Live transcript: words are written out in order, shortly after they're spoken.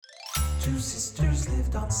Two sisters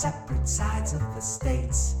lived on separate sides of the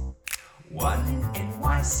states. One in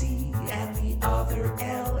NYC and the other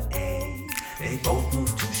LA. They both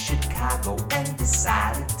moved to Chicago and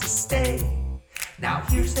decided to stay. Now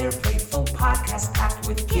here's their playful podcast packed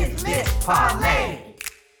with Kid Lit Parlay.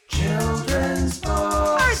 Children's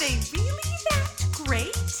books. Are they really that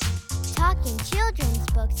great? Talking Children's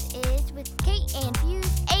Books is with Kate and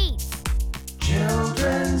Fuse 8.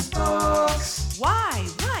 Children's books. Why,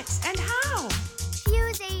 what, and how?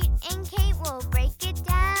 Fuse 8 and Kate will break it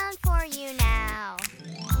down for you now.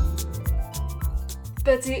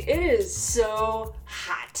 Betsy, it is so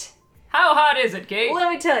hot. How hot is it, Kate?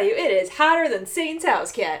 Let me tell you, it is hotter than Satan's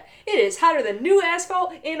house cat. It is hotter than new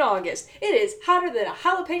asphalt in August. It is hotter than a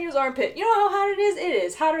jalapeno's armpit. You know how hot it is? It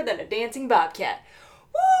is hotter than a dancing bobcat.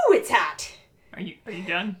 Woo, it's hot. Are you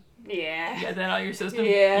done? Yeah. You got that out of your system?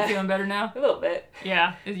 Yeah. You feeling better now? A little bit.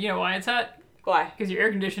 Yeah. You know why it's hot? Why? Because your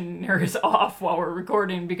air conditioner is off while we're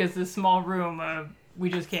recording because this small room, we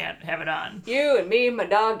just can't have it on. You and me and my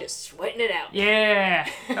dog just sweating it out. Yeah.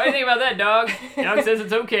 What do you think about that, dog? Dog says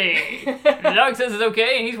it's okay. The dog says it's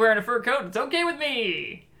okay and he's wearing a fur coat. It's okay with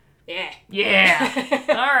me. Yeah. Yeah.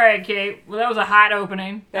 All right, Kate. Well, that was a hot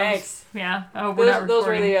opening. Thanks. Yeah. I hope we're not Those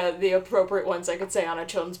were recording. the appropriate ones I could say on a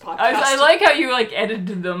children's podcast. I like how you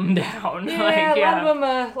edited them down. Yeah, a lot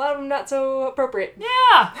of them not so appropriate. Yeah,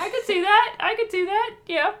 I could see that.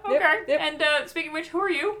 Yeah, okay. Yep. And speaking of which, who are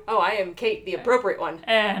you? Oh, I am Kate, the appropriate one.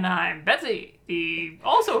 And I'm Betsy, the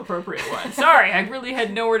also appropriate one. Sorry, I really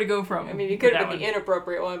had nowhere to go from. I mean, you could have been the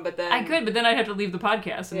inappropriate one, but then... I could, but then I'd have to leave the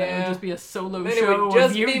podcast, and that would just be a solo then show it would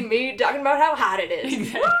just of you. be me talking about how hot it is.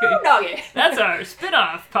 Exactly. Woo, doggy. That's our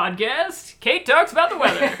spin-off podcast. Kate talks about the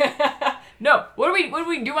weather. No, what do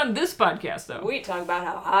we do on this podcast, though? We talk about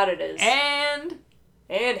how hot it is. And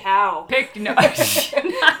how. not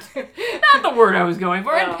the word I was going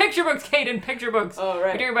for. Oh. And picture books, Kate, and picture books. Oh, right.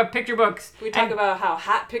 We're talking about picture books. We talk And- about how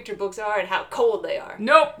hot picture books are and how cold they are.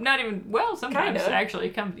 Nope, not even. Well, sometimes Kinda.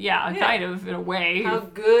 actually, Yeah. kind of in a way. How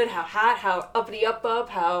good, how hot, how uppity up,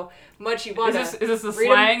 how much you want to Is this the read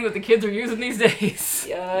 'em. slang that the kids are using these days?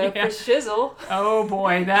 Yeah, for shizzle. Oh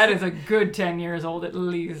boy, that is a good 10 years old at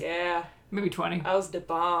least. Yeah, Maybe 20. I was the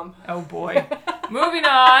bomb. Oh boy. Moving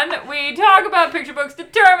on, we talk about picture books,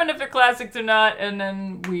 determine if they're classics or not, and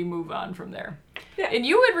then we move on from there. Yeah. And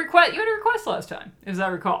you had a request last time, as I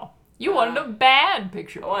recall. You wanted a bad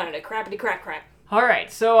picture I book. wanted a crappity crap. All right,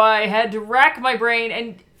 so I had to rack my brain,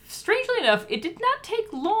 and strangely enough, it did not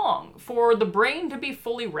take long for the brain to be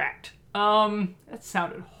fully racked. That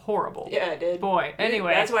sounded horrible. Yeah, it did. Boy,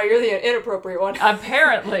 anyway. That's why you're the inappropriate one.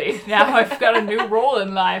 Apparently, now I've got a new role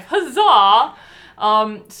in life. Huzzah!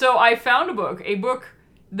 So I found a book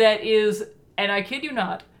that is, and I kid you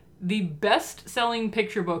not, the best-selling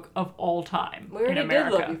picture book of all time We already in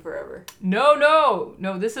America. did Love You Forever. No,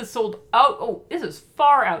 this is sold out. Oh, this is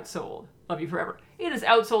far outsold Love You Forever. It is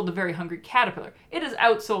outsold The Very Hungry Caterpillar. It is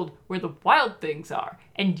outsold Where the Wild Things Are.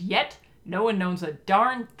 And yet, no one knows a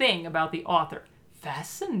darn thing about the author.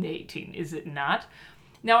 Fascinating, is it not?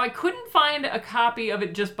 Now, I couldn't find a copy of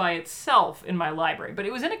it just by itself in my library, but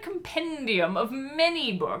it was in a compendium of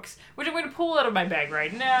many books, which I'm going to pull out of my bag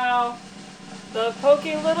right now. The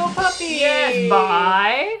Pokey Little Puppy. Yes,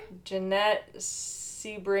 by Jeanette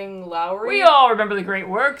Sebring Lowry. We all remember the great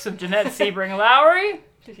works of Jeanette Sebring Lowry.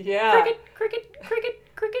 Yeah. Cricket.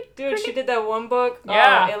 Dude, she did that one book.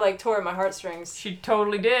 Yeah. Oh, it tore at my heartstrings. She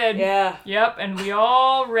totally did. Yeah. Yep, and we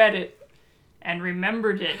all read it and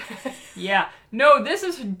remembered it. Yeah. No, this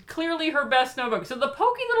is clearly her best notebook. So The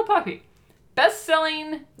Pokey Little Puppy,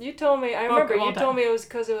 best-selling. You told me. I Book remember. of all You told me it was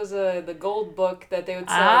because it was the gold book that they would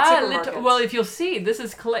sell Ah, at supermarkets. well, if you'll see, this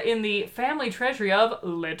is in the family treasury of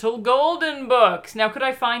Little Golden Books. Now, could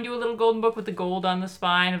I find you a little golden book with the gold on the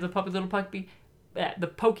spine of the Puppy Little Puppy? The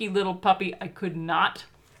Pokey Little Puppy, I could not.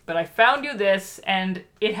 But I found you this, and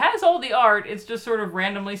it has all the art. It's just sort of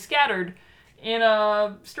randomly scattered in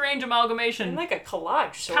a strange amalgamation. In like a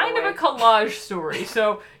collage sort Kind of way. a collage story.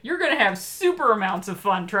 So you're going to have super amounts of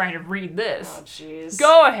fun trying to read this. Oh, jeez.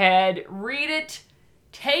 Go ahead, read it,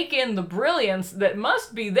 take in the brilliance that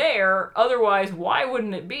must be there. Otherwise, why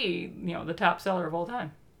wouldn't it be, the top seller of all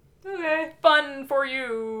time? Okay. Fun for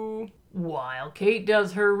you. While Kate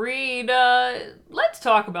does her read, let's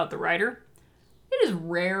talk about the writer. It is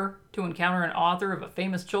rare to encounter an author of a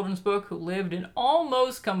famous children's book who lived in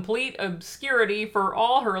almost complete obscurity for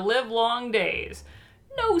all her livelong days.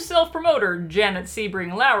 No self-promoter, Janet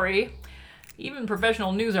Sebring Lowry. Even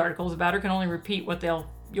professional news articles about her can only repeat what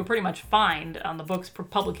you'll pretty much find on the book's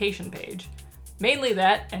publication page. Mainly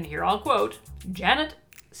that, and here I'll quote, Janet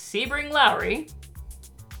Sebring Lowry,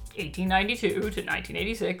 1892 to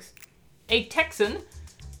 1986, a Texan,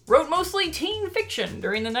 wrote mostly teen fiction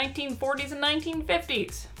during the 1940s and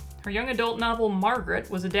 1950s. Her young adult novel Margaret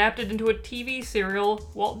was adapted into a TV serial,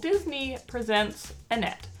 Walt Disney Presents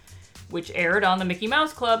Annette, which aired on the Mickey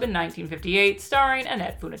Mouse Club in 1958, starring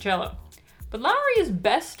Annette Funicello. But Lowry is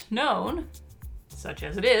best known, such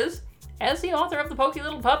as it is, as the author of The Pokey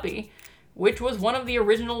Little Puppy, which was one of the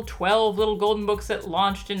original 12 Little Golden Books that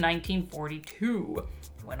launched in 1942.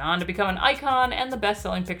 It went on to become an icon and the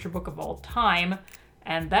best-selling picture book of all time,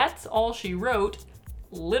 and that's all she wrote,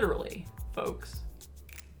 literally, folks.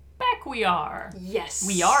 Back we are. Yes.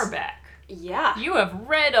 We are back. Yeah. You have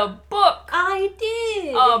read a book I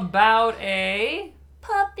did. about a...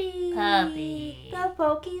 Puppy. Puppy. The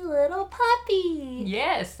pokey little puppy.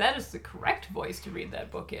 Yes, that is the correct voice to read that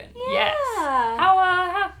book in. Yeah.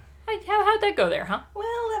 Yes. How'd that go there, huh?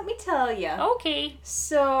 Well, let me tell you. Okay.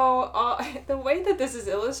 So, the way that this is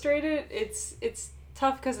illustrated, it's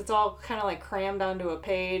tough because it's all kind of like crammed onto a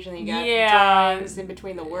page, and you got drawings in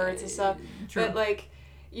between the words and stuff. True. But like,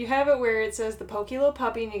 you have it where it says the Pokey Little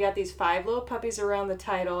Puppy, and you got these 5 little puppies around the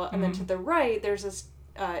title, and then to the right there's this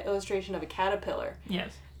illustration of a caterpillar.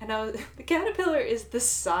 Yes. And the caterpillar is the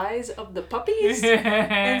size of the puppies.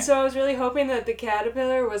 And so I was really hoping that the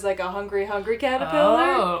caterpillar was like a hungry caterpillar.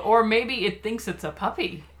 Oh, or maybe it thinks it's a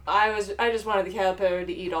puppy. I just wanted the caterpillar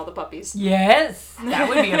to eat all the puppies. Yes, that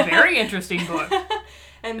would be a very interesting book.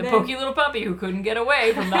 And The then, Pokey Little Puppy who couldn't get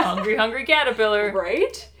away from the hungry caterpillar.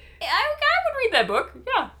 right? I would read that book.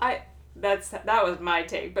 Yeah. That was my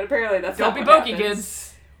take, but apparently that's Don't not be what pokey, happens.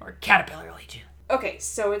 kids. Or caterpillar will eat you. Okay,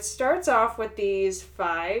 so it starts off with these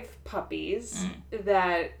 5 puppies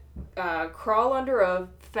that crawl under a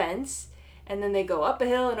fence, and then they go up a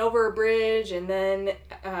hill and over a bridge, and then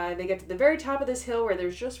they get to the very top of this hill where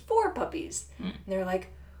there's just 4 puppies. And they're like,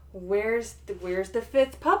 where's the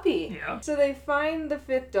 5th puppy? Yeah. So they find the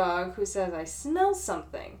 5th dog who says, I smell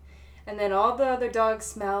something. And then all the other dogs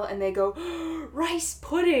smell, and they go, rice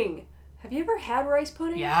pudding! Have you ever had rice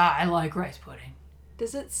pudding? Yeah, I like rice pudding.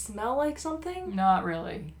 Does it smell like something? Not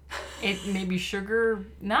really. It maybe sugar.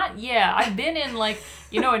 I've been in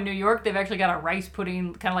in New York they've actually got a rice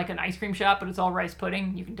pudding, kind of like an ice cream shop, but it's all rice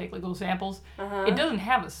pudding. You can take like little samples. Uh-huh. It doesn't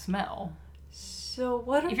have a smell. So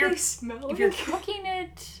what do they smell like? If you're cooking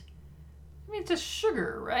it, I mean, it's just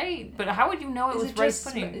sugar, right? But how would you know it Is was it rice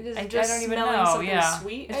just pudding? is it I just don't even smelling know. something Yeah,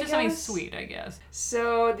 sweet, it's I just something guess? sweet, I guess.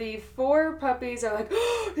 So the 4 puppies are like,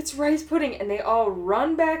 oh, it's rice pudding, and they all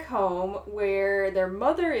run back home where their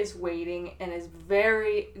mother is waiting and is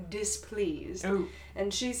very displeased. Ooh.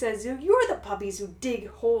 And she says, you're the puppies who dig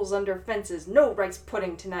holes under fences. No rice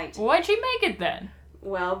pudding tonight. Why'd she make it then?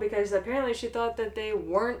 Well, because apparently she thought that they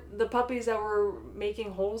weren't the puppies that were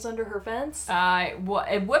making holes under her fence. At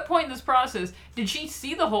what point in this process did she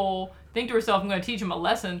see the hole, think to herself, I'm going to teach them a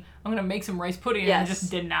lesson, I'm going to make some rice pudding, and Yes. just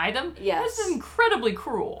deny them? Yes. That's incredibly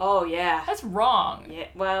cruel. Oh, yeah. That's wrong. Yeah,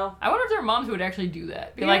 well, I wonder if there are moms who would actually do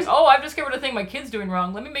that. Be Here's- like, oh, I've discovered a thing my kid's doing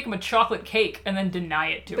wrong. Let me make him a chocolate cake and then deny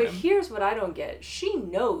it to but him. here's what I don't get. She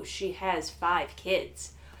knows she has 5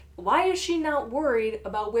 kids. Why is she not worried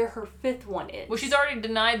about where her 5th one is? Well, she's already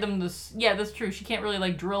denied them this. Yeah, that's true. She can't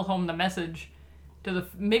really drill home the message to the.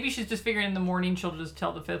 Maybe she's just figuring in the morning she'll just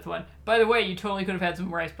tell the 5th one. By the way, you totally could have had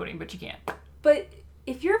some rice pudding, but you can't. But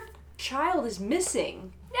if your child is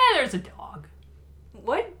missing, Yeah, there's a dog.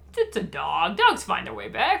 what? It's a dog. Dogs find their way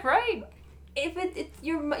back, right? If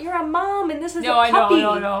you're a mom and this is No, a I know, puppy,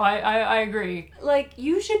 I agree. like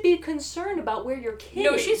you should be concerned about where your kid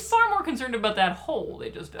No, is. she's far more concerned about that hole they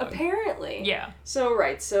just dug. Apparently. Yeah. So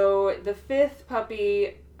the 5th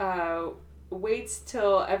puppy waits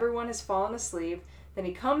till everyone has fallen asleep. Then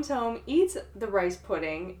he comes home, eats the rice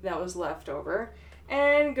pudding that was left over,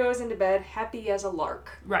 and goes into bed happy as a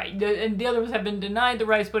lark. Right. And the others have been denied the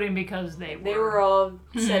rice pudding because they were all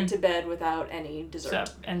sent to bed without any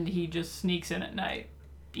dessert. and he just sneaks in at night,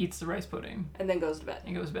 eats the rice pudding, And then goes to bed.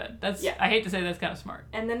 and goes to bed. That's Yeah. I hate to say that's kind of smart.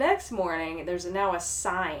 And the next morning, there's now a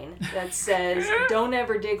sign that says, don't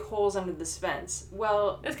ever dig holes under this fence.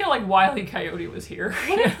 Well, It's kind of like Wile E. Coyote was here.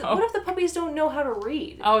 what you if, know? what if the puppies don't know how to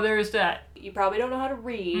read? Oh, there's that. You probably don't know how to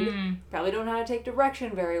read. Probably don't know how to take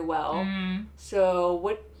direction very well. Mm. So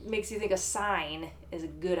what makes you think a sign is a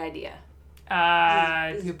good idea?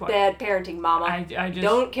 This is Good point. bad parenting, Mama. I just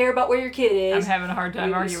Don't care about where your kid is. I'm having a hard time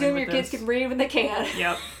You arguing assume with your kids this. can read when they can.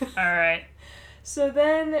 Yep. All right. So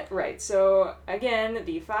then, so again,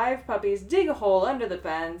 the 5 puppies dig a hole under the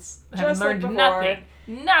fence, Having just like learned before.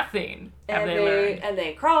 nothing have And they they learned. and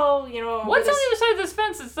they crawl, over What's on this- the other side of this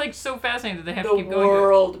fence? It's like so fascinating that they have the to keep going.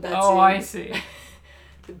 world, Betsy. Oh, I see.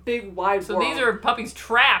 The big wide So world. these are puppies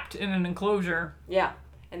trapped in an enclosure. Yeah.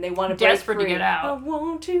 and they want to break Desperate free. to get out. I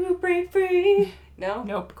want to break free. No?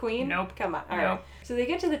 Nope. Queen? Nope. Come on. All Nope. right. So they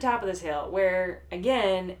get to the top of this hill where,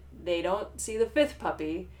 again, they don't see the fifth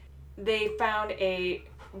puppy. They found a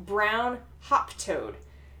brown hop toad.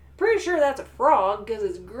 Pretty sure that's a frog because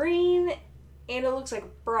it's green and it looks like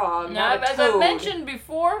a frog, Now, not a as I toad. mentioned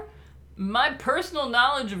before, my personal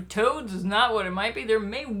knowledge of toads is not what it might be. There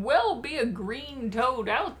may well be a green toad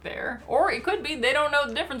out there. Or it could be they don't know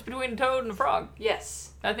the difference between a toad and a frog.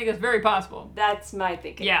 Yes, I think it's very possible. that's my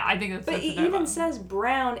thinking. Yeah, I think that's But that's it very even possible. says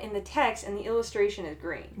brown in the text and the illustration is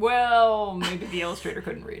green. Well, maybe the illustrator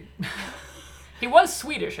couldn't read. He was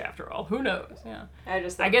Swedish, after all. Who knows? Yeah. I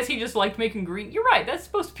I guess he just liked making green. You're right. That's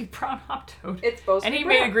supposed to be brown hop toad. It's supposed to and be he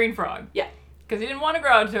brown. made a green frog. Yeah. Because he didn't want to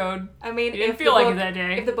grow a toad. I mean, He didn't if feel the like book, it that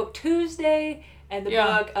day. If the book Tuesday and the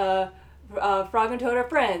Yeah. book Frog and Toad are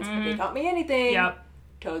friends, if they taught me anything, Yep.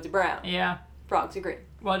 toads are brown, Yeah. frogs are green.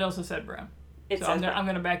 Well, it also said brown. It So says brown. I'm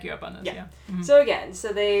gonna back you up on this. Yeah. Yeah. So again, so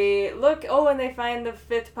they look, and they find the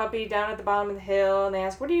fifth puppy down at the bottom of the hill, and they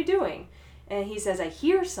ask, "What are you doing?" And he says, "I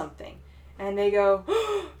hear something." And they go,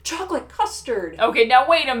 "Chocolate custard." Okay, now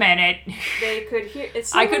wait a minute. They could hear.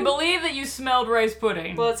 It's I could someone- believe that you smelled rice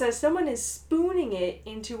pudding. Well, it says someone is spooning it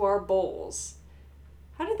into our bowls.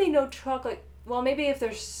 How did they know chocolate? Well, maybe if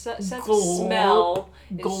their sense of Glorp. smell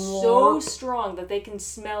is so Glorp. strong that they can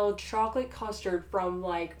smell chocolate custard from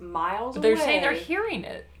like miles But they're away. saying they're hearing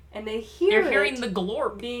it. and they hear They're hearing it the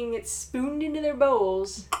glorp. being spooned into their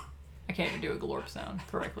bowls. I can't even do a glorp sound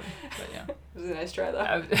correctly. But yeah. It was a nice try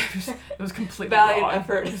though. It was completely Valiant wrong.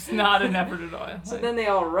 effort. It's not an effort at all. So then they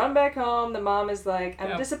all run back home. The mom is like, "I'm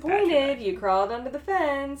Yep, disappointed. gotcha. You crawled under the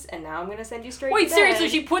fence, and now I'm gonna send you straight Wait, to seriously,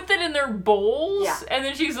 bed." she put that in their bowls? Yeah. And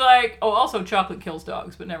then she's like, oh, also chocolate kills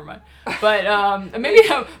dogs, but never mind. But maybe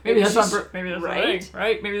that's she's- not, maybe that's right? right,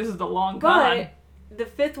 right? Maybe this is the long con. But the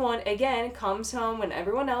fifth one, again, comes home when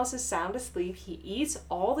everyone else is sound asleep. He eats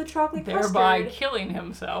all the chocolate Thereby custard killing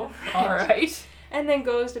himself. All right. and then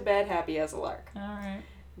goes to bed happy as a lark. All right.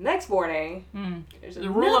 Next morning, Hmm. there's There's a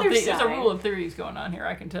sign. rule of theories going on here,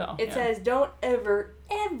 I can tell. It Yeah. says, "Don't ever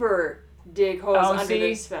dig holes Oh, under see?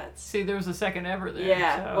 this fence." See, there was a second ever there.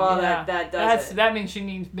 Yeah, so, well, yeah. that does it. That means she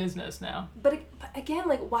means business now. But again,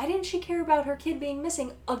 like, why didn't she care about her kid being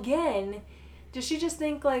missing again? Does she just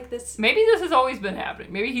think like this? Maybe this has always been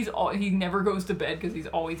happening. Maybe he never goes to bed because he's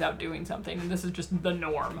always out doing something, and this is just the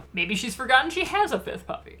norm. Maybe she's forgotten she has a fifth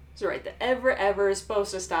puppy. So right, the ever is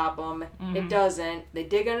supposed to stop them. Mm-hmm. It doesn't. They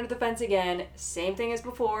dig under the fence again. Same thing as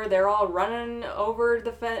before. They're all running over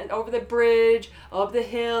the over the bridge, up the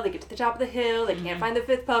hill. They get to the top of the hill. They Mm-hmm. can't find the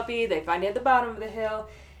fifth puppy. They find it at the bottom of the hill,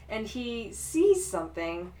 and he sees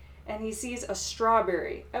something, and he sees a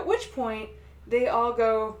strawberry. At which point, they all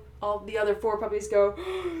go. All the other four puppies go,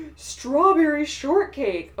 "Strawberry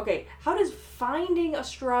shortcake." Okay, how does finding a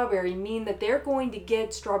strawberry mean that they're going to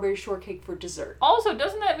get strawberry shortcake for dessert? Also,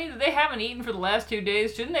 doesn't that mean that they haven't eaten for the last 2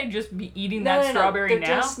 days? Shouldn't they just be eating that strawberry They're now?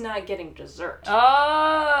 just not getting dessert.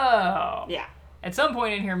 Oh. Yeah. At some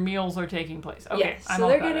point in here, meals are taking place. Okay, Yeah. I'm So all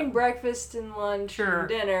they're caught getting up. breakfast and lunch Sure. and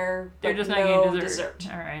dinner. They're but just not no getting dessert.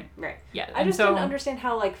 All right. Right. Yeah. I and just so didn't understand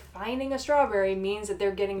how like finding a strawberry means that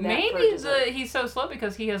they're getting that for maybe dessert. he's so slow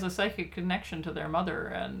because he has a psychic connection to their mother,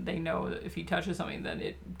 and they know that if he touches something, then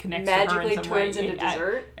it connects Magically to her in turns some way. into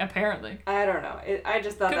dessert. Apparently, I don't know. I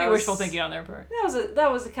just thought could that be was wishful thinking on their part.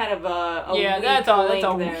 That was kind of a Yeah, weak that's all. That's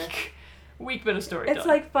link a there. weak bit of storytelling. It's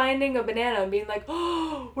like finding a banana and being like,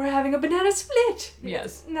 "Oh, we're having a banana split."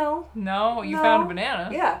 Yes. No. no, you No. found a banana.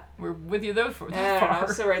 Yeah. We're with you those for I that don't know.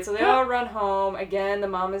 far. So right, so they all run home. Again, the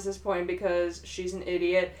mom is disappointed because she's an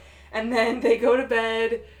idiot. And then they go to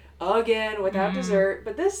bed again Mm-hmm. without dessert.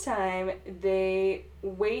 But this time they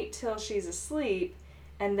wait till she's asleep,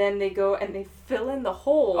 and then they go and they fill in the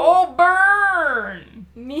hole. Oh, burn!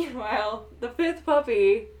 Meanwhile, the fifth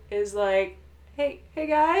puppy is like, "Hey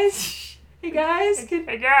guys, hey guys,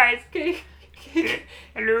 Hey guys.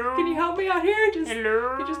 Hello. can you help me out here?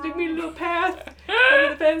 Hello. You just dig me a little path under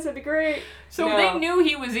the fence. That'd be great." So No. they knew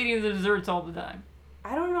he was eating the desserts all the time.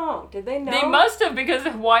 I don't know. Did they know? They must have, because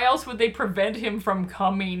why else would they prevent him from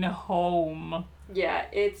coming home? Yeah,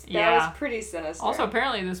 that Yeah. was pretty sinister. Also,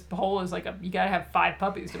 apparently this hole is like you gotta have 5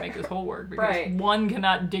 puppies to make this hole work, because Right. one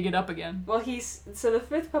cannot dig it up again. well, so the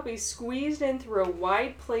fifth puppy squeezed in through a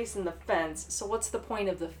wide place in the fence. So what's the point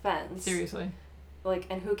of the fence? Seriously. Like,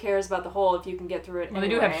 and who cares about the hole if you can get through it Well,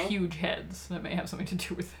 anyway? they do have huge heads. That may have something to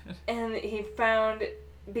do with it. And he found,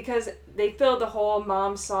 because they filled the hole,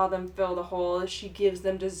 Mom saw them fill the hole. She gives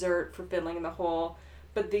them dessert for filling in the hole,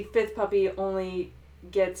 but the fifth puppy only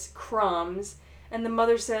gets crumbs. And the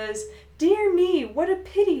mother says, "Dear me, what a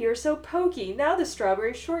pity you're so pokey. Now the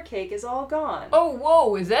strawberry shortcake is all gone." Oh,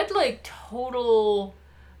 whoa, is that like total...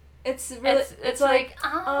 It's really, It's like,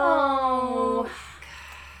 oh...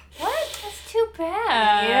 What? That's too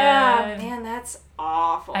bad. yeah, man, that's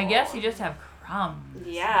awful. I guess you just have crumbs.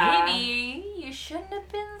 Yeah. Maybe you shouldn't have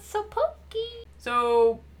been so pokey.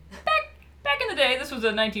 So, back in the day, this was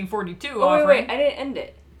a 1942 Oh, offering. wait, I didn't end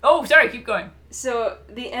it. Oh, sorry, keep going. So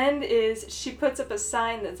the end is she puts up a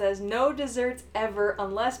sign that says, "No desserts ever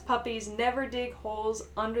unless puppies never dig holes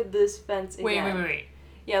under this fence again." Wait.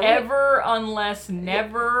 Yeah, let me- Ever, unless,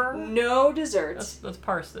 never. No desserts Let's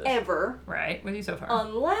parse this. ever Right, with you so far.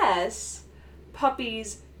 unless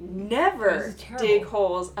puppies never This is terrible. dig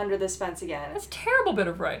holes under this fence again. That's a terrible bit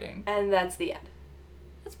of writing. And that's the end.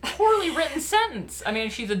 That's a poorly written sentence. I mean,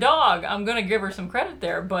 she's a dog. I'm gonna give her some credit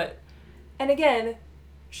there, but And again,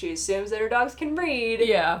 she assumes that her dogs can read.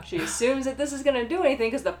 yeah. She assumes that this is going to do anything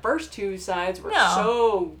because the first two sides were No.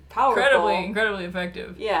 so powerful. Incredibly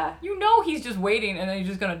effective. Yeah. You know he's just waiting and then he's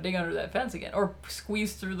just gonna dig under that fence again. Or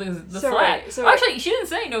squeeze through the So slat. right, so Actually, she didn't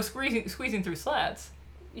say no squeezing through slats.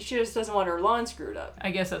 She just doesn't want her lawn screwed up.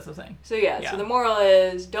 I guess that's the thing. So yeah, Yeah. so the moral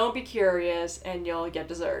is don't be curious and you'll get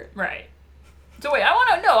dessert. Right. So wait, I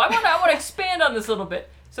want to expand on this a little bit.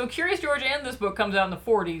 So Curious George and this book comes out in the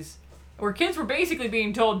 40s, where kids were basically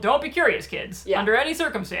being told, don't be curious, kids. Yeah. Under any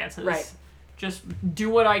circumstances. Right. Just do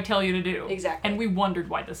what I tell you to do. Exactly. And we wondered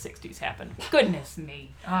why the 60s happened. Goodness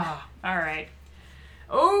me. Ah, all right.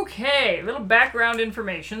 Okay, little background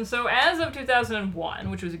information. So as of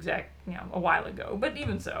 2001, which was a while ago, but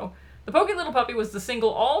even so, The Pokey Little Puppy was the single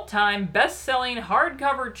all-time best-selling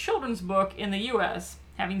hardcover children's book in the U.S.,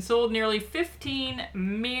 having sold nearly 15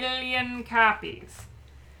 million copies.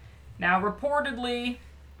 Now, reportedly,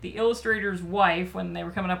 the illustrator's wife, when they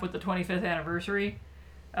were coming up with the 25th anniversary,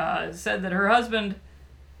 said that her husband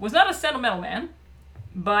was not a sentimental man,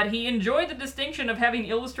 but he enjoyed the distinction of having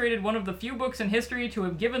illustrated one of the few books in history to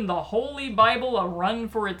have given the Holy Bible a run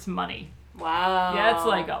for its money. Wow. Yeah, it's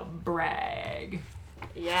like a brag.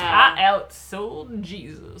 Yeah. I outsold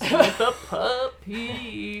Jesus with a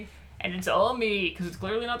puppy. And it's all me, because it's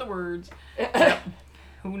clearly not the words. Yep.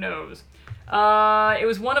 Who knows? It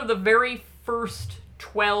was one of the very first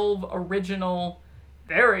 12 original,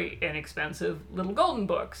 very inexpensive Little Golden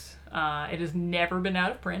books. It has never been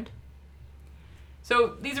out of print.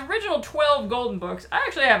 So these original 12 Golden books, I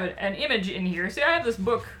actually have an image in here. See, I have this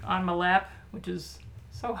book on my lap, which is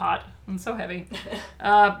so hot and so heavy,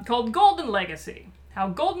 called Golden Legacy. How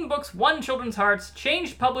Golden Books won children's hearts,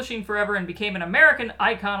 changed publishing forever, and became an American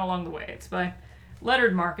icon along the way. It's by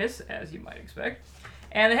Leonard Marcus, as you might expect.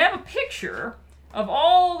 And they have a picture of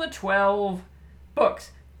all the 12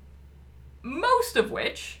 books, most of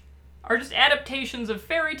which are just adaptations of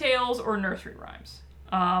fairy tales or nursery rhymes.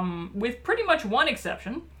 With pretty much one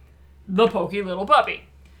exception, The Pokey Little Puppy.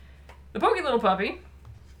 The Pokey Little Puppy,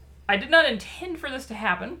 I did not intend for this to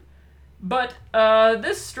happen, but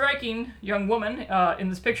this striking young woman in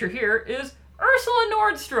this picture here is Ursula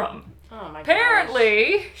Nordstrom. Oh my god.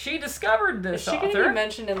 Apparently, she discovered this Is she author. gonna be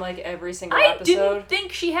mentioned in like every single I episode? didn't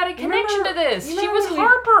think she had a connection to this. you She remember was when we-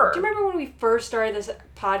 Harper. Do you remember when we first started this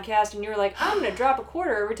podcast and you were like, I'm gonna drop a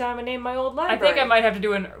quarter every time I name my old I library? think I might have to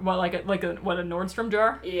do a Nordstrom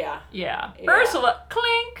jar. Yeah. Yeah. Yeah. Ursula,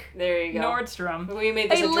 clink. There you go. Nordstrom. We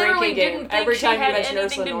made this I a literally drinking game didn't think every she time you had mention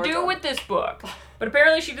anything Ursula to do Nordstrom. with this book. But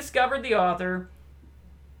apparently she discovered the author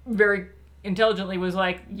very intelligently, was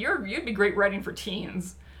like, you'd be great writing for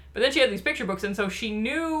teens. But then she had these picture books, and so she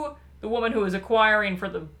knew the woman who was acquiring for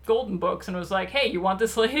the Golden books and was like, hey, you want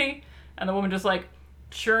this lady? And the woman just like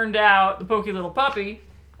churned out The Pokey Little Puppy,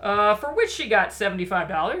 for which she got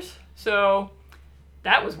 $75. So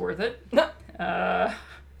that was worth it.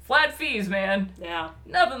 Flat fees, man. Yeah.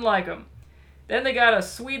 Nothing like them. Then they got a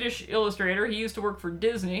Swedish illustrator. He used to work for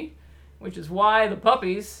Disney, which is why the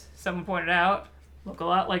puppies, someone pointed out, look a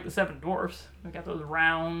lot like the Seven Dwarfs. They got those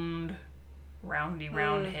round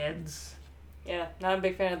heads. Yeah. Not a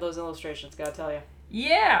big fan of those illustrations, gotta tell you.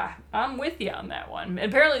 Yeah, I'm with you on that one. And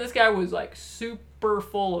apparently this guy was like super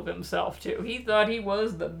full of himself too. He thought he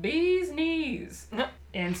was the bee's knees.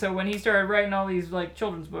 And so when he started writing all these like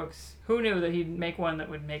children's books, who knew that he'd make one that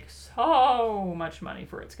would make so much money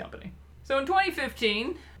for its company? So in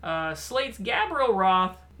 2015, Slate's Gabriel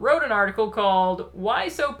Roth wrote an article called Why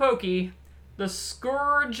So Pokey? The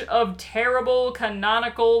Scourge of Terrible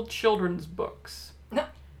Canonical Children's Books.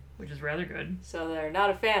 Which is rather good. So they're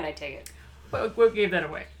not a fan, I take it. What gave that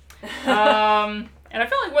away? And I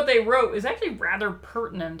feel like what they wrote is actually rather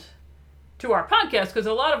pertinent to our podcast, because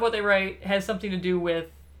a lot of what they write has something to do with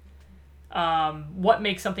what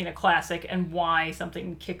makes something a classic and why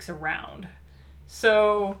something kicks around.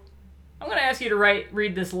 So I'm going to ask you to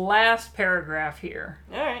read this last paragraph here.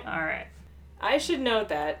 All right. I should note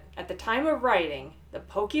that at the time of writing, the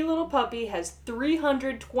Pokey Little Puppy has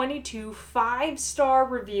 322 5-star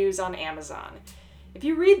reviews on Amazon. If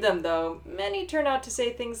you read them, though, many turn out to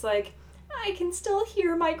say things like, I can still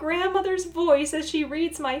hear my grandmother's voice as she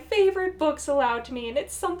reads my favorite books aloud to me, and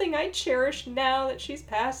it's something I cherish now that she's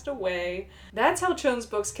passed away. That's how children's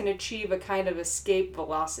books can achieve a kind of escape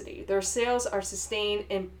velocity. Their sales are sustained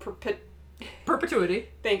in perpetuity.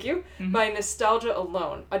 Thank you. By nostalgia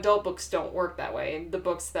alone. Adult books don't work that way, and the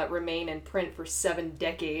books that remain in print for 7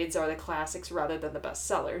 decades are the classics rather than the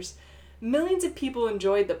bestsellers. Millions of people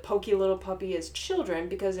enjoyed the Pokey Little Puppy as children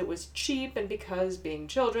because it was cheap and because, being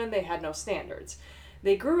children, they had no standards.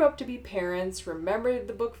 They grew up to be parents, remembered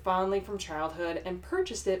the book fondly from childhood, and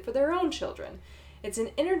purchased it for their own children. It's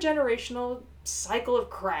an intergenerational cycle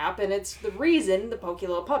of crap, and it's the reason the Pokey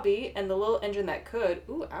Little Puppy and the Little Engine That Could,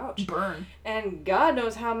 ooh, ouch, burn, and God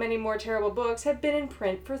knows how many more terrible books have been in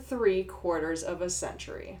print for 3/4 of a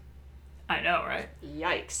century. I know, right?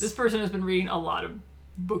 Yikes. This person has been reading a lot of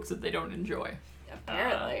books that they don't enjoy.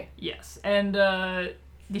 Apparently. Yes. And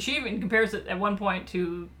she even compares it at one point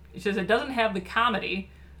to, she says it doesn't have the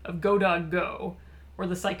comedy of Go Dog Go, or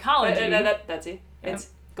the psychology. That's it. It's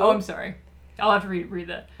Go. Oh, I'm sorry. I'll have to read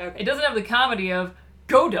that. Okay. It doesn't have the comedy of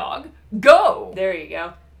Go Dog Go. There you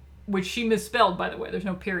go. Which she misspelled, by the way. There's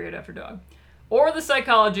no period after dog. Or the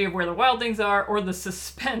psychology of Where the Wild Things Are, or the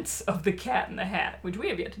suspense of The Cat in the Hat, which we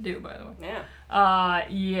have yet to do, by the way. Yeah.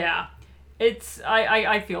 Yeah. It's,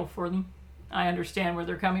 I feel for them. I understand where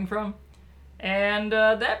they're coming from. And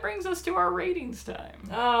that brings us to our ratings time.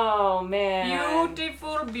 Oh, man.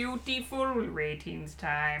 Beautiful ratings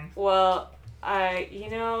time. Well,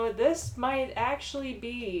 this might actually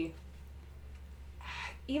be,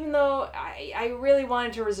 even though I really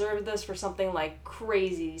wanted to reserve this for something like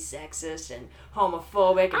crazy sexist and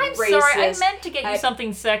homophobic and I'm racist. sorry, I meant to get you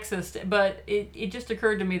something sexist, but it just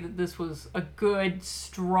occurred to me that this was a good,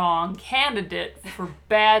 strong candidate for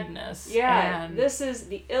badness. Yeah, and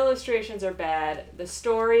the illustrations are bad, the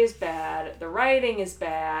story is bad, the writing is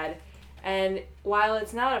bad, and while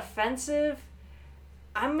it's not offensive,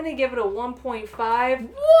 I'm going to give it a 1.5. Wow!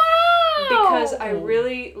 Because I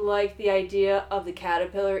really like the idea of the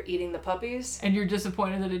caterpillar eating the puppies. And you're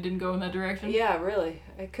disappointed that it didn't go in that direction? Yeah, really.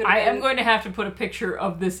 I am going to have to put a picture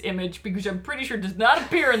of this image, because I'm pretty sure it does not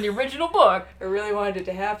appear in the original book. I really wanted it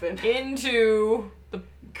to happen. Into the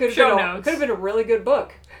show notes. Could have been a really good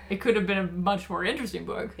book. It could have been a much more interesting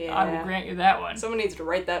book. Yeah. I will grant you that one. Someone needs to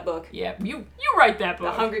write that book. Yeah, you write that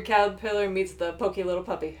book. The Hungry Caterpillar meets the Pokey Little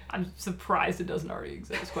Puppy. I'm surprised it doesn't already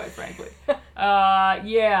exist, quite frankly.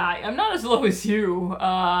 Yeah, I'm not as low as you.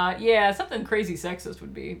 Yeah, something crazy sexist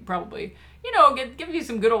would be probably, give you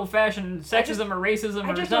some good old-fashioned sexism or racism or something.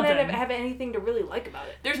 I just don't have anything to really like about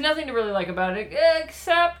it. There's nothing to really like about it,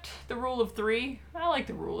 except the rule of 3. I like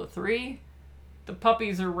the rule of 3. The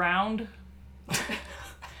puppies are round.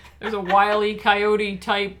 There's a Wile E. Coyote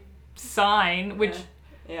type sign, which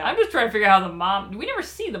Yeah. I'm just trying to figure out how the mom. We never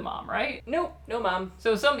see the mom, right? Nope, no mom.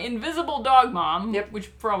 So some invisible dog mom, Yep. which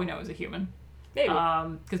for all we know is a human, Maybe.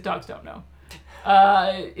 because dogs don't know,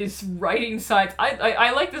 is writing signs.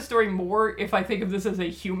 I like this story more if I think of this as a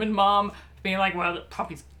human mom being like, well, the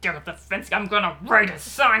puppy's down at the fence. I'm gonna write a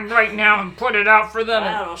sign right now and put it out for them.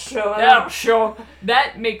 That'll show That'll up. show 'em.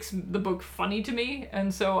 That makes the book funny to me,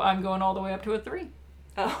 and so I'm going all the way up to a 3.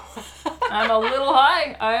 Oh. I'm a little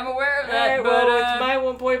high. I am aware of that, Alright, but well, it's my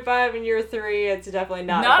 1.5 and your 3. It's definitely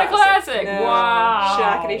not a classic. No. Wow.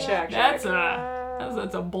 Shockity shock. That's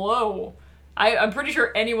a blow. I'm pretty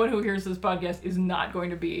sure anyone who hears this podcast is not going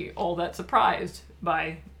to be all that surprised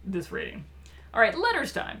by this rating. All right,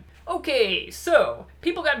 letters time. Okay, so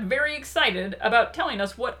people got very excited about telling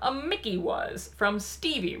us what a Mickey was from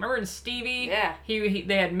Stevie. Remember in Stevie? Yeah.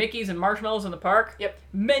 They had Mickeys and marshmallows in the park? Yep.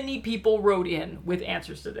 Many people wrote in with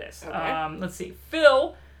answers to this. Okay. Let's see.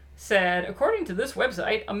 Phil said, according to this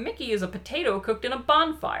website, a Mickey is a potato cooked in a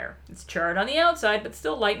bonfire. It's charred on the outside, but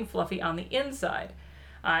still light and fluffy on the inside.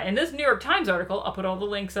 And this New York Times article, I'll put all the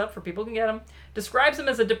links up for people can get them, describes them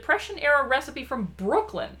as a Depression-era recipe from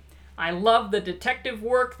Brooklyn. I love the detective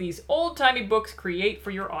work these old-timey books create for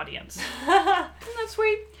your audience. Isn't that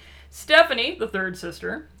sweet? Stephanie, the third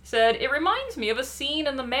sister, said, it reminds me of a scene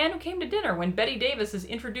in The Man Who Came to Dinner when Betty Davis is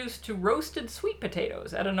introduced to roasted sweet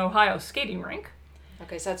potatoes at an Ohio skating rink.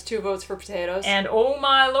 Okay, so that's 2 votes for potatoes. And Oh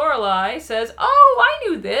My Lorelei says, oh, I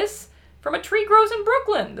knew this. From A Tree Grows in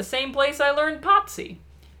Brooklyn, the same place I learned Potsy.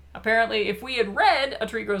 Apparently, if we had read A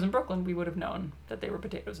Tree Grows in Brooklyn, we would have known that they were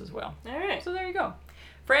potatoes as well. All right. So there you go.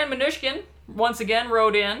 Fran Minushkin once again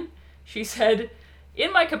wrote in. She said,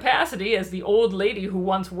 "In my capacity as the old lady who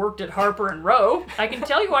once worked at Harper and Row, I can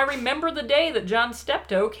tell you I remember the day that John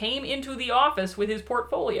Steptoe came into the office with his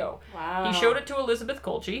portfolio. Wow. He showed it to Elizabeth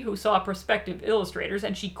Colchi, who saw prospective illustrators,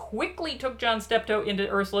 and she quickly took John Steptoe into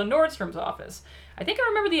Ursula Nordstrom's office. I think I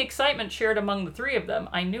remember the excitement shared among the three of them.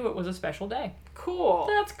 I knew it was a special day." Cool.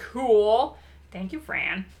 That's cool. Thank you,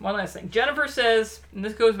 Fran. One last thing. Jennifer says, and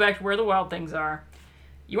this goes back to where the wild things are,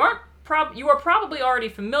 you are probably already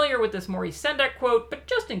familiar with this Maurice Sendak quote, but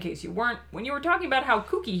just in case you weren't, when you were talking about how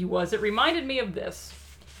kooky he was, it reminded me of this.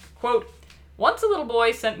 Quote, "Once a little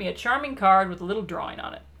boy sent me a charming card with a little drawing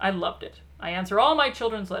on it. I loved it. I answer all my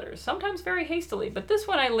children's letters, sometimes very hastily, but this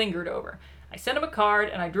one I lingered over. I sent him a card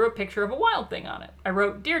and I drew a picture of a wild thing on it. I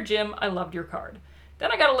wrote, 'Dear Jim, I loved your card.'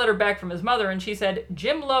 Then I got a letter back from his mother and she said,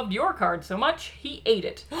 'Jim loved your card so much, he ate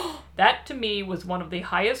it.' That to me was one of the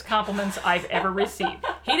highest compliments I've ever received.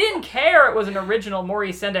 He didn't care it was an original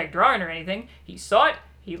Maurice Sendak drawing or anything. He saw it,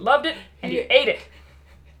 he loved it, and he ate it.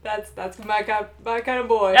 That's my kind of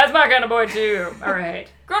boy. That's my kind of boy too. All right.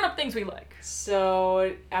 Grown-up things we like.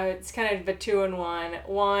 So it's kind of a 2-in-1.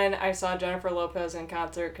 One, I saw Jennifer Lopez in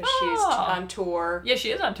concert because she's on tour. Yeah, she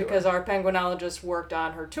is on tour. Because our penguinologist worked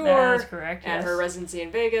on her tour. That's correct, And yes. her residency in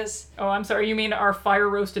Vegas. Oh, I'm sorry. You mean our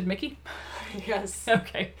fire-roasted Mickey? Yes.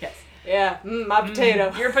 Okay, yes. Yeah, my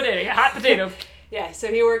potato. Your potato, your hot potato. Yeah, so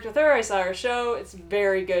he worked with her. I saw her show. It's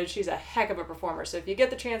very good. She's a heck of a performer. So if you get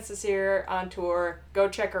the chance to see her on tour, go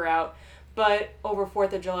check her out. But over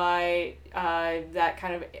 4th of July, that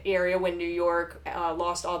kind of area when New York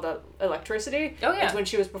lost all the electricity. Oh, yeah. It's when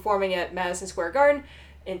she was performing at Madison Square Garden.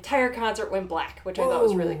 Entire concert went black, which I thought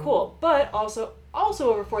was really cool. But also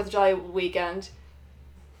over 4th of July weekend.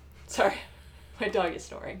 Sorry, my dog is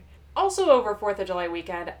snoring. Also over 4th of July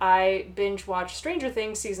weekend, I binge watched Stranger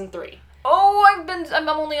Things season 3. Oh, I'm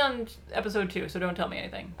only on episode 2, so don't tell me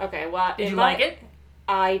anything. Okay, well, Did you like it?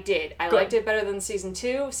 I did. I Good. liked it better than season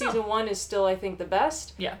 2. Season 1 is still, I think, the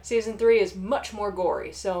best. Yeah. Season 3 is much more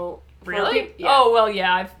gory. So for Really? peop- yeah. Oh, well,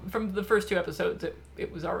 yeah. From the first 2 episodes,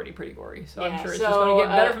 it was already pretty gory, so I'm Yeah, sure it's so, just going to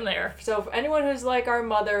get better from there. So for anyone who's like our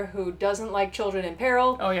mother who doesn't like children in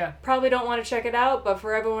peril, Oh, yeah. probably don't want to check it out. But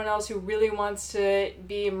for everyone else who really wants to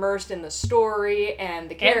be immersed in the story and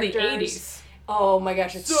the And characters, the 80s. Oh my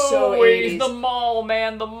gosh, it's so ways 80s. the mall,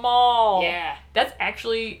 man, the mall. Yeah. That's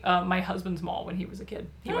actually my husband's mall when he was a kid.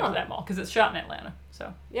 He went Oh. to that mall because it's shot in Atlanta.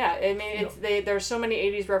 So Yeah, I mean, there's so many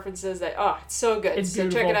 80s references that, it's so good. It's so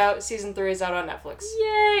check beautiful. it out. Season 3 is out on Netflix.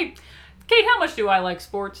 yay, Kate. How much do I like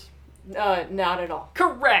sports? Not at all.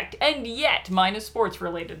 Correct, and yet mine is sports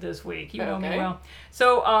related this week. You know me Okay. well.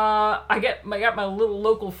 So I got my little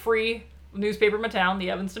local free newspaper in my town, the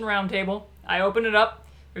Evanston Roundtable. I open it up.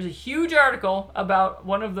 There's a huge article about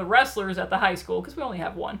one of the wrestlers at the high school, because we only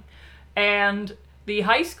have one. And the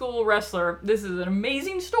high school wrestler, this is an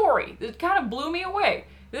amazing story. It kind of blew me away.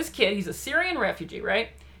 This kid, he's a Syrian refugee,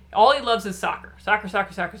 right? All he loves is soccer.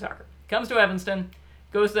 Soccer. Comes to Evanston,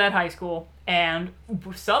 goes to that high school, and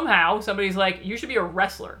somehow somebody's like, you should be a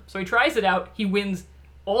wrestler. So he tries it out. He wins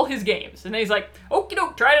all his games. And then he's like, okie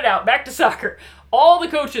doke, tried it out, back to soccer. All the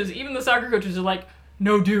coaches, even the soccer coaches, are like,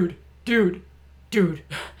 no, dude.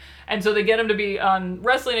 And so they get him to be on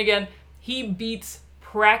wrestling again. He beats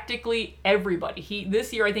practically everybody.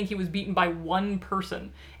 This year I think he was beaten by one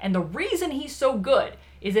person. And the reason he's so good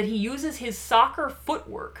is that he uses his soccer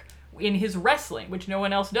footwork in his wrestling, which no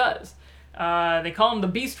one else does. They call him the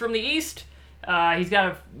Beast from the East. He's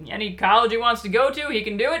got any college he wants to go to, he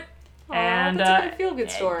can do it. And that's a good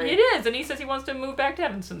feel-good story. It is, and he says he wants to move back to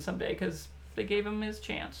Evanston someday because they gave him his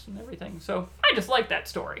chance and everything. So I just like that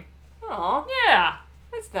story. Aw, Yeah.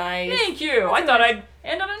 that's nice. Thank you. I thought I'd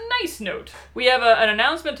end on a nice note. We have an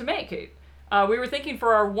announcement to make, Kate. We were thinking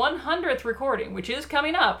for our 100th recording, which is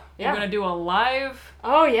coming up, Yeah. we're going to do a live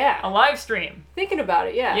Oh, yeah. stream. Thinking about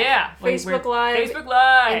it, yeah. Yeah. Facebook Live. Facebook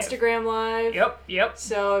Live. Instagram Live. Yep.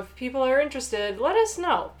 So if people are interested, let us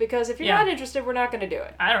know. Because if you're Yeah. not interested, we're not going to do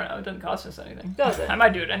it. I don't know. It doesn't cost us anything. Does it? I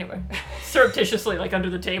might do it anyway. Surreptitiously, like under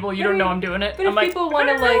the table. You don't know I'm doing it. But I'm if like, people want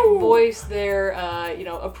to "Hello." voice their,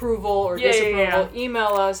 approval or Yeah, disapproval, yeah. email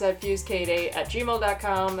us at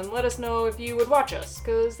fusekate@gmail.com and let us know if you would watch us,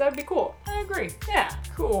 because that'd be cool. I agree. Yeah.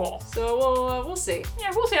 Cool. So we'll see.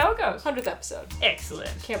 Yeah, we'll see how it goes. 100th episode. Excellent.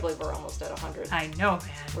 Can't believe we're almost at 100. I know, man.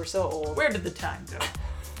 We're so old. Where did the time go?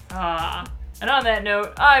 And on that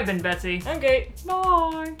note, I've been Betsy. I'm Kate.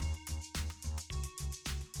 Bye.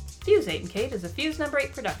 Fuse 8 and Kate is a Fuse number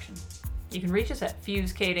 8 production. You can reach us at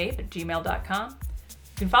fusekate8@gmail.com.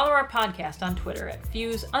 You can follow our podcast on Twitter at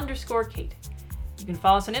Fuse_Kate. You can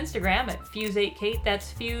follow us on Instagram at Fuse8Kate,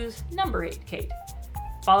 that's Fuse number 8Kate.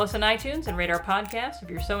 Follow us on iTunes and rate our podcast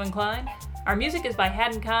if you're so inclined. Our music is by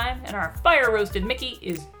Haddon Kime, and our fire-roasted Mickey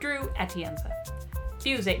is Drew Atienza.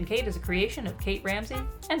 Fuse 8 and Kate is a creation of Kate Ramsey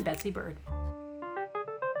and Betsy Bird.